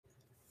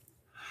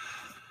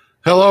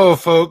Hello,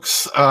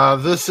 folks.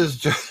 This is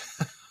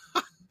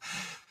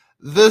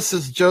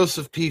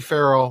Joseph P.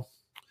 Farrell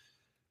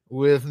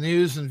with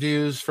news and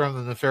views from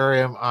the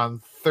Nefarium on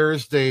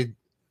Thursday,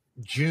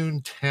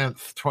 June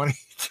 10th,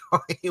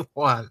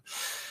 2021.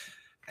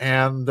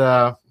 And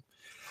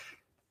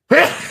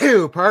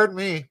pardon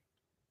me,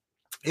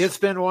 it's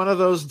been one of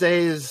those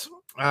days.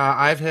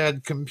 I've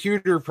had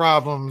computer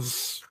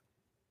problems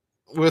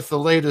with the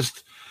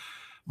latest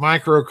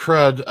micro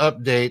crud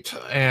update,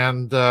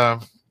 and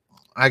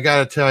I got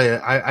to tell you,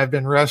 I've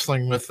been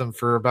wrestling with them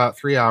for about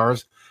 3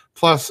 hours.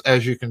 Plus,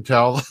 as you can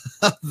tell,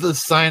 the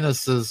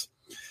sinuses.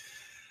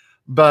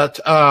 But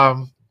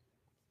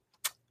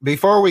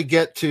before we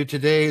get to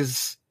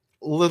today's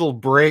little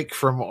break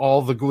from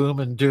all the gloom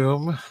and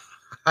doom,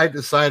 I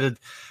decided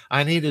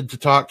I needed to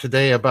talk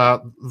today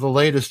about the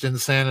latest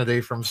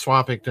insanity from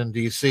Swampington,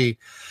 D.C.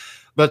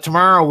 But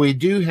tomorrow we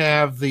do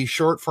have the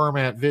short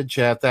format vid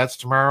chat. That's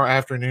tomorrow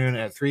afternoon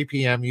at 3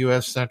 p.m.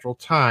 U.S. Central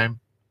Time.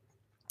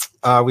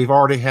 We've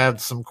already had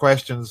some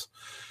questions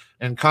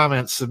and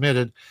comments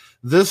submitted.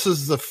 This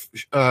is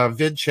the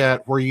vid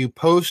chat where you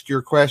post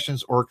your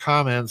questions or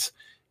comments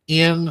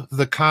in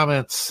the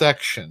comments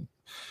section.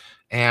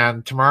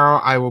 And tomorrow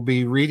I will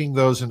be reading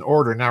those in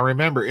order. Now,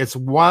 remember, it's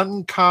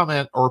one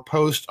comment or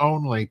post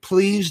only.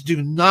 Please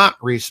do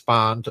not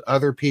respond to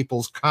other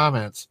people's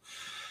comments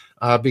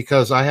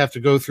because I have to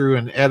go through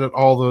and edit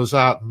all those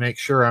out and make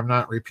sure I'm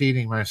not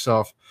repeating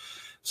myself.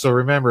 So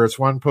remember, it's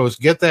one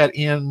post. Get that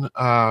in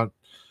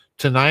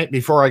tonight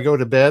before I go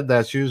to bed.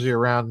 That's usually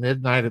around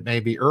midnight. It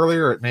may be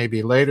earlier, it may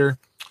be later.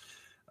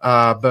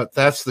 But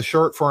that's the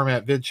short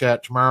format vid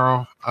chat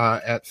tomorrow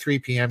at 3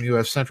 p.m.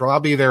 U.S. Central. I'll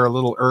be there a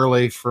little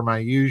early for my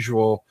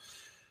usual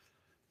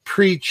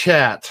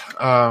pre-chat.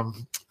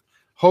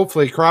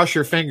 Hopefully, cross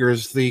your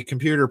fingers, the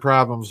computer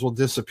problems will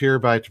disappear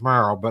by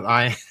tomorrow, but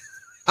I'm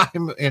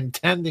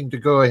intending to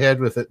go ahead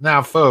with it.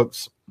 Now,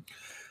 folks,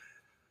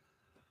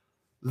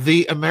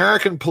 the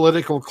American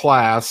political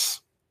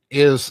class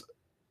is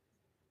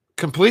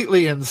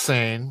completely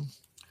insane,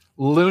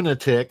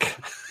 lunatic,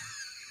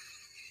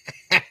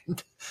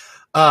 and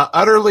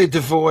utterly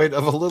devoid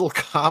of a little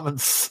common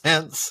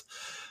sense,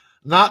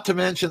 not to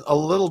mention a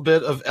little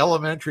bit of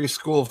elementary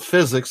school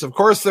physics. Of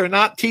course, they're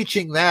not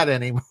teaching that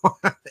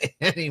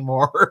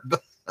anymore.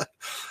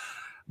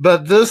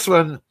 But this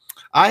one,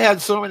 I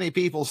had so many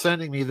people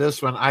sending me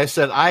this one. I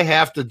said, I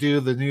have to do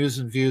the news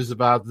and views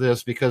about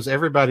this because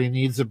everybody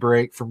needs a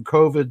break from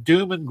COVID,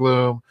 doom and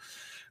gloom,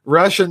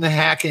 Russian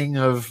hacking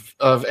of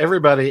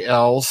everybody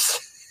else.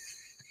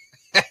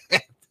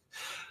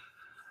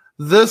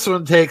 This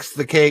one takes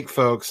the cake,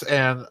 folks,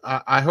 and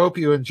I hope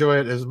you enjoy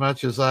it as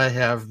much as I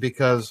have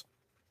because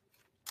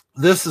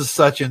this is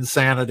such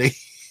insanity.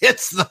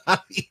 It's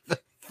not even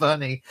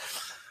funny.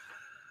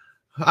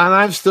 And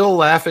I'm still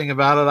laughing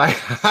about it.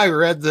 I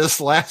read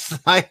this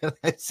last night and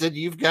I said,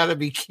 you've got to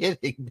be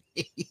kidding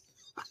me.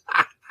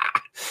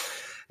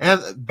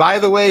 And by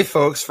the way,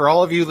 folks, for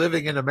all of you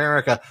living in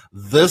America,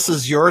 this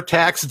is your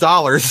tax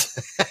dollars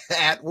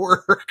at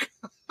work.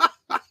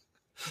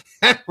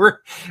 And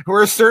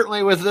we're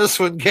certainly with this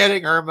one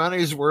getting our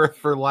money's worth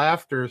for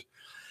laughter.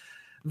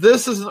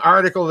 This is an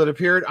article that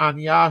appeared on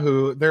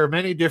Yahoo. There are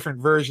many different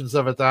versions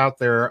of it out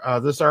there.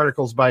 This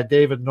article is by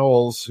David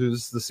Knowles,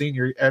 who's the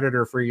senior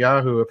editor for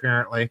Yahoo,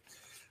 apparently.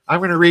 I'm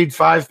going to read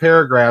 5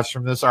 paragraphs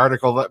from this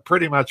article, that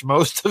pretty much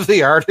most of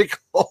the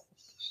article.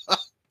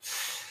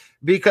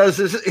 Because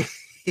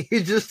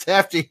you just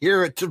have to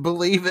hear it to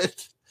believe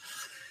it.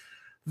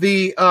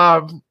 The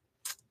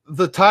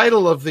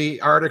title of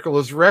the article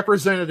is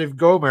Representative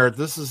Gohmert.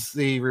 This is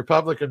the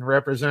Republican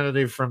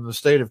representative from the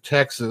state of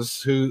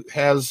Texas who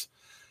has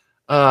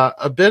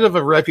a bit of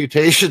a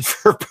reputation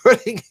for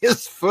putting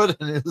his foot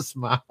in his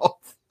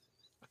mouth.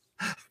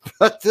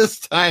 But this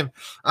time,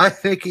 I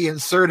think he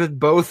inserted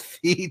both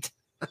feet.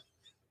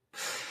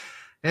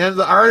 And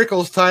the article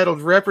is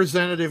titled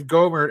Representative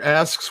Gohmert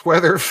asks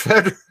whether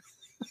federal...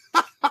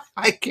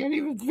 I can't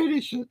even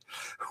finish it.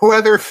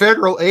 Whether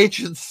federal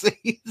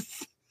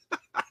agencies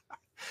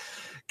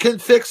can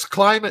fix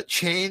climate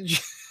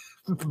change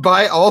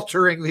by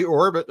altering the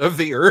orbit of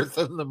the Earth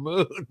and the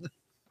moon.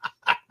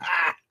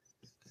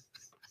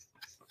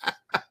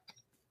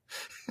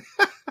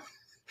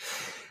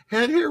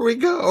 And here we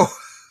go.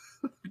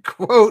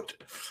 Quote,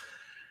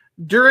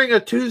 during a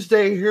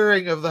Tuesday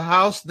hearing of the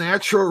House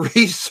Natural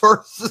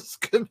Resources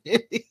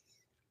Committee,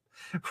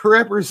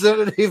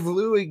 Representative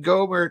Louis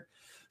Gohmert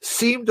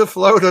seemed to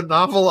float a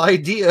novel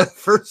idea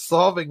for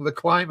solving the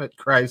climate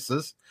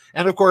crisis.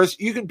 And of course,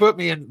 you can put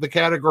me in the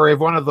category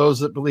of one of those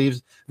that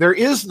believes there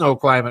is no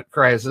climate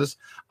crisis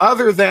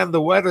other than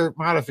the weather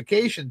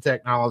modification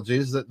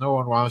technologies that no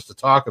one wants to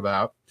talk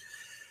about.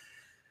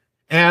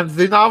 And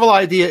the novel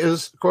idea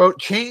is, quote,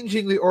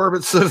 changing the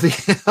orbits of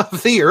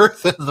the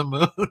Earth and the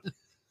moon.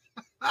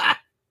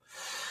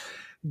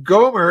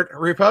 Gohmert,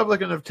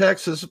 Republican of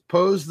Texas,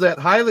 posed that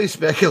highly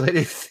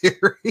speculative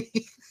theory.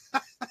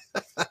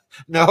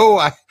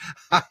 No,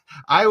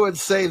 I would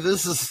say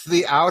this is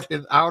the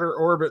outer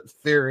orbit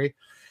theory.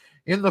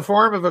 in the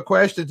form of a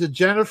question to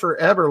Jennifer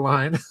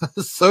Eberline,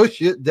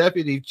 Associate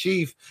Deputy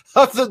Chief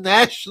of the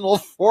National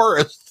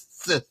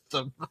Forest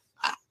System.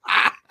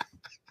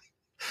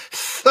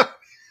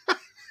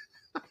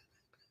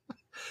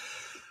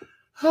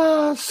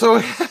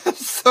 So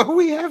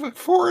we have a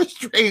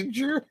forest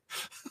ranger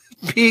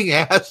being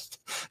asked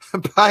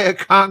by a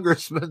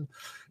congressman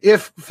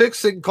if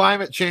fixing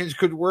climate change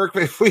could work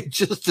if we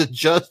just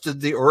adjusted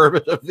the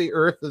orbit of the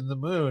Earth and the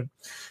moon.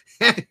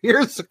 And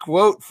here's a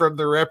quote from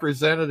the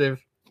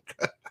representative.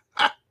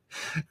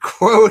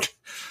 Quote,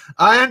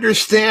 I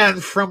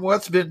understand from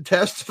what's been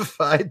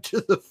testified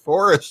to the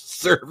Forest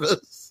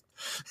Service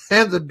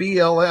and the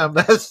BLM,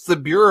 that's the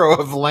Bureau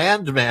of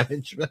Land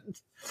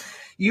Management,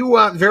 you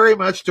want very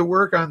much to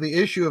work on the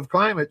issue of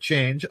climate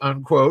change,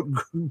 unquote,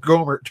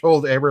 Gohmert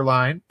told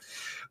Eberline.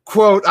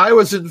 Quote, I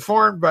was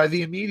informed by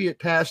the immediate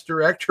past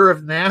director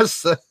of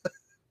NASA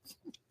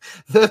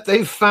that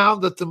they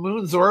found that the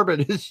moon's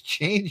orbit is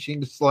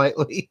changing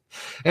slightly,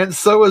 and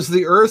so is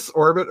the Earth's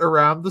orbit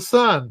around the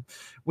sun.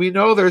 We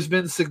know there's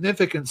been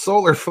significant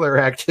solar flare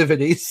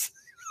activities.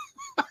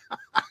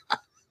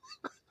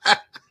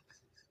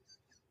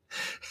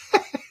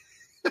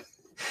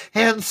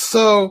 And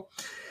so,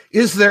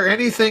 is there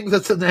anything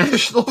that the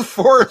National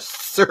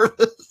Forest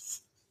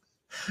Service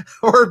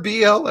or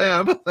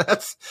BLM,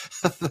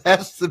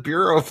 that's the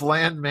Bureau of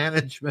Land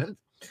Management,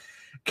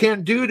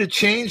 can do to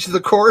change the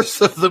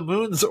course of the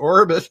moon's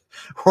orbit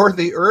or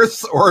the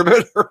Earth's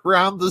orbit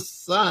around the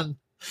sun?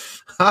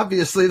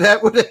 Obviously,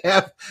 that would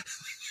have...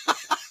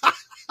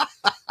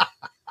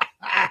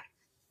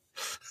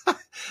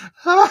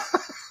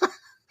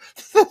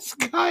 This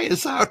guy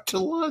is out to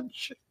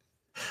lunch.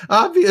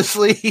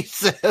 Obviously, he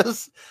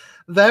says,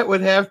 that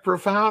would have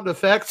profound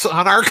effects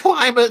on our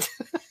climate.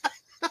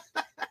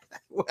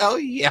 Well,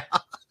 yeah.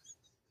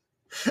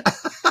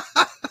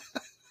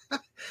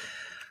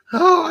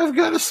 Oh, I've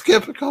got to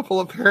skip a couple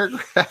of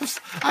paragraphs.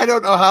 I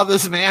don't know how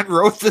this man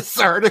wrote this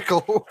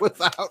article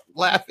without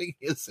laughing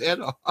his head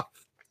off.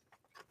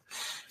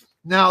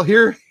 Now,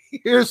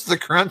 here's the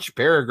crunch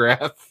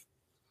paragraph.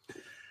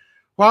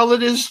 While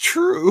it is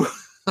true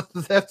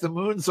that the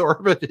moon's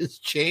orbit is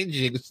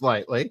changing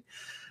slightly,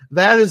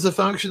 that is a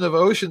function of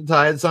ocean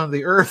tides on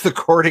the Earth,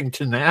 according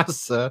to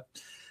NASA.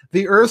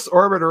 The Earth's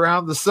orbit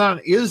around the sun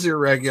is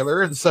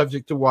irregular and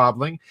subject to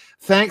wobbling,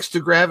 thanks to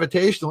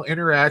gravitational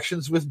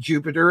interactions with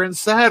Jupiter and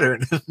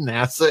Saturn,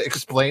 NASA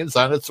explains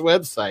on its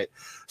website.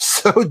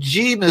 So,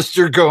 gee,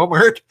 Mr.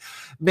 Gohmert,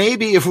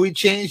 maybe if we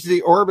change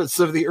the orbits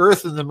of the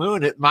Earth and the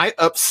moon, it might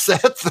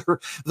upset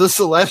the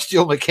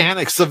celestial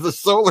mechanics of the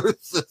solar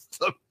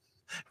system,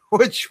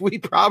 which we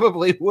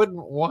probably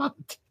wouldn't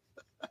want.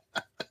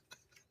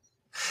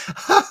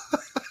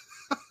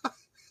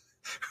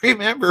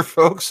 Remember,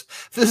 folks,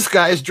 this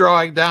guy's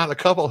drawing down a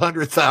couple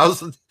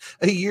 $100,000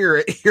 a year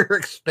at your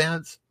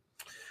expense.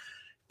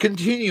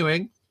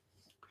 Continuing,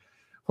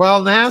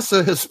 while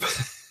NASA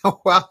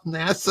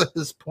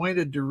has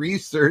pointed to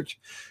research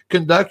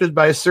conducted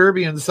by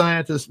Serbian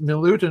scientist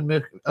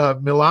Milutin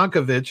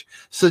Milankovic,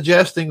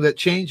 suggesting that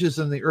changes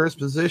in the Earth's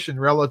position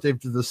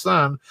relative to the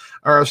sun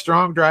are a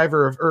strong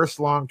driver of Earth's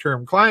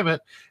long-term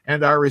climate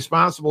and are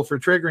responsible for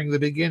triggering the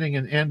beginning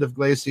and end of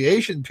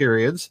glaciation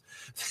periods,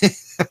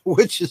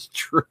 which is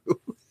true.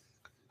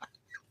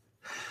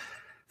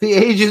 The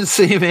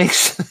agency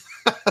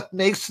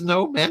makes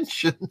no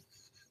mention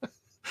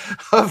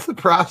of the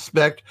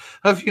prospect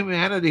of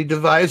humanity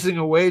devising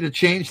a way to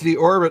change the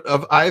orbit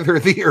of either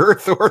the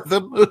Earth or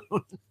the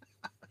moon.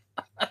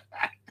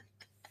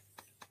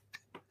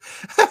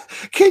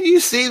 Can you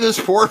see this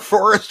poor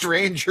forest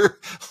ranger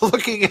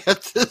looking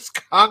at this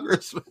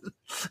congressman?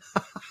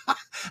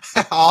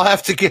 I'll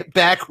have to get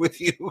back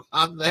with you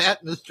on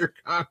that, Mr.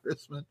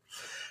 Congressman.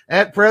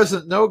 At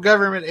present, no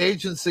government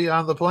agency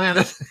on the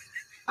planet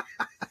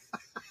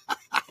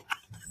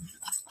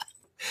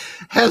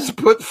has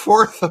put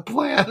forth a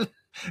plan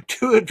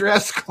to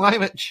address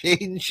climate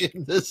change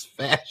in this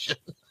fashion.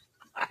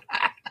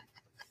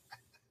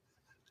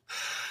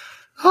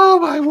 Oh,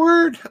 my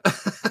word.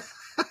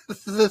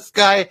 This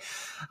guy,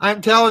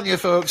 I'm telling you,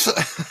 folks,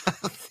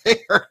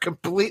 they are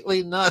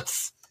completely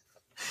nuts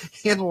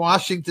in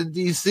Washington,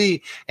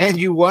 D.C., and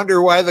you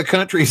wonder why the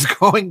country's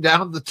going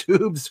down the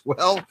tubes.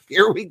 Well,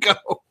 here we go.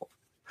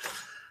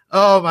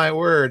 Oh, my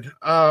word.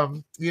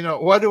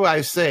 What do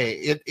I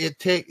say?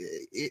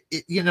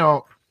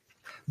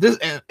 This,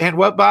 and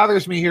what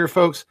bothers me here,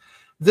 folks,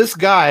 this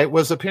guy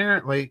was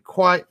apparently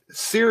quite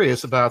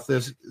serious about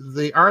this.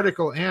 The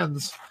article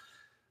ends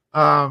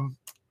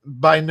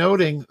by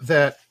noting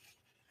that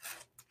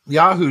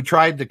Yahoo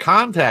tried to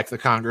contact the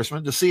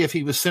congressman to see if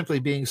he was simply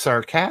being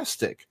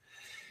sarcastic.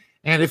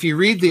 And if you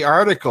read the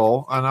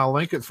article, and I'll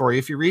link it for you,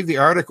 if you read the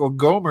article,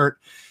 Gohmert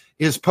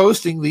is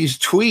posting these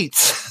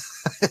tweets,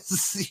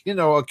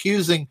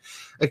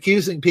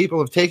 accusing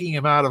people of taking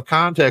him out of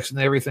context and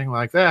everything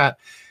like that.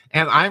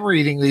 And I'm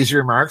reading these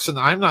remarks, and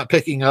I'm not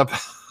picking up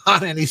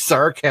on any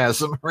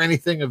sarcasm or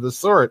anything of the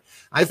sort.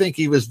 I think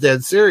he was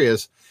dead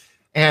serious.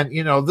 And,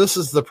 this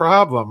is the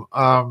problem.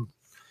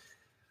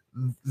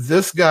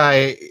 This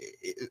guy,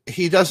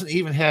 he doesn't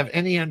even have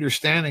any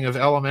understanding of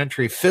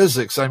elementary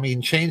physics. I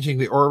mean, changing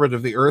the orbit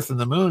of the Earth and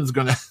the moon is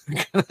going to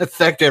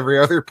affect every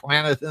other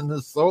planet in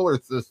the solar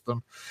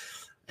system.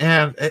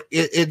 And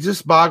it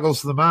just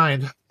boggles the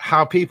mind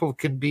how people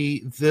can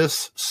be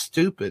this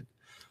stupid.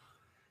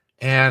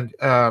 And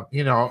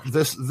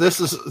this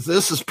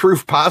is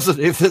proof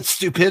positive that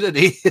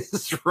stupidity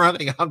is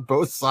running on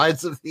both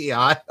sides of the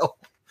aisle.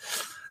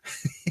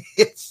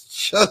 It's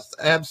just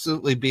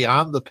absolutely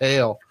beyond the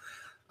pale.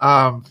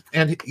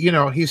 And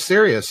he's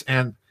serious.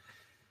 And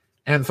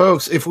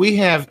folks, if we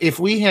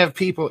have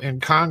people in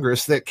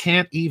Congress that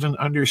can't even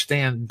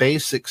understand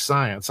basic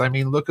science, I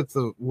mean, look at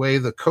the way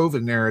the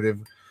COVID narrative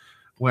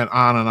went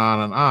on and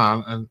on and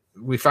on. And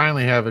we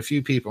finally have a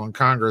few people in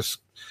Congress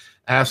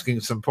asking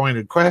some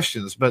pointed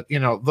questions, but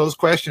those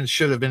questions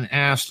should have been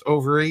asked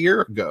over a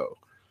year ago.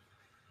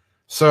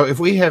 So if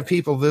we have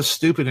people this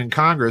stupid in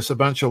Congress, a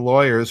bunch of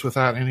lawyers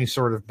without any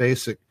sort of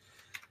basic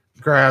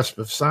grasp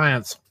of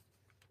science,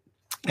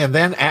 and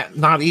then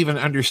not even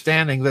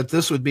understanding that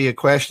this would be a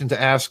question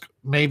to ask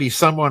maybe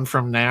someone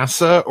from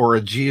NASA or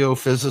a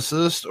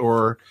geophysicist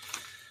or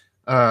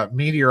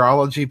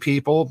meteorology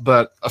people,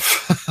 but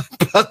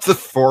the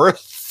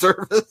Forest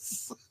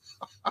Service.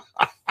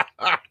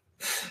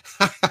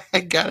 I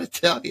gotta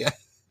tell you,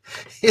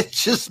 it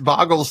just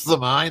boggles the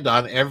mind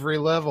on every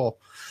level.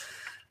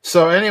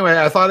 So anyway,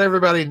 I thought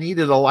everybody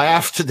needed a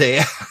laugh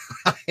today.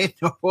 I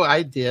know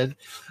I did.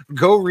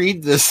 Go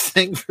read this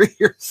thing for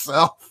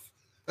yourself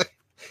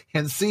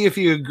and see if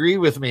you agree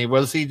with me.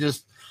 Was he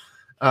just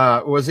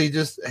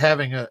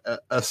having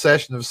a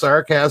session of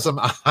sarcasm?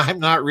 I'm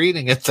not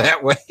reading it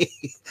that way.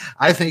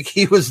 I think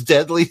he was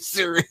deadly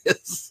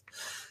serious.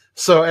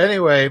 So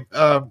anyway,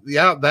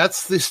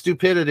 that's the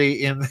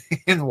stupidity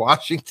in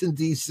Washington,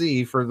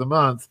 D.C. for the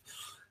month.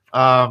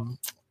 And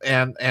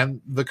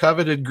the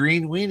coveted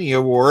Green Weenie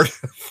Award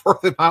for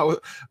the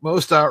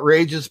most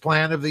outrageous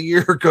plan of the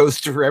year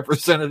goes to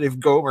Representative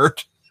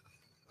Gohmert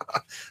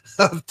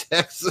of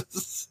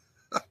Texas.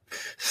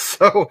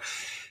 So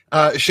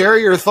share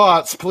your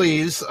thoughts,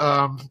 please.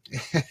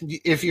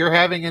 If you're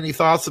having any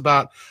thoughts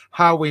about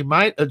how we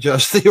might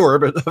adjust the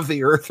orbit of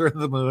the Earth or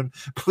the moon,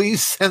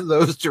 please send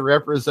those to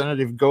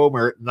Representative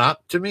Gohmert,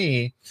 not to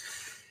me.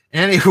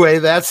 Anyway,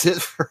 that's it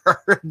for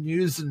our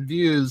news and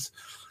views.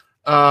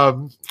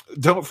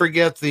 Don't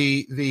forget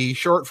the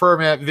short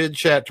format vid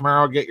chat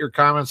tomorrow. Get your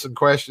comments and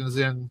questions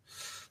in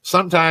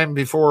sometime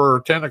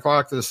before 10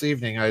 o'clock this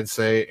evening, I'd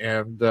say.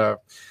 And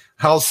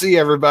I'll see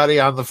everybody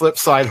on the flip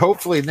side.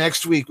 Hopefully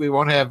next week we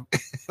won't have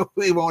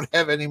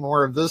any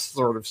more of this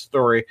sort of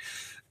story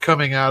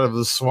coming out of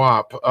the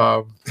swamp.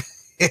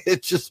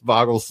 It just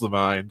boggles the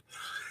mind.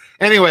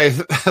 Anyway,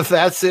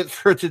 that's it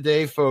for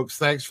today, folks.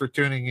 Thanks for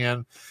tuning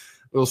in.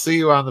 We'll see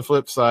you on the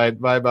flip side.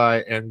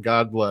 Bye-bye, and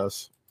God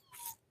bless.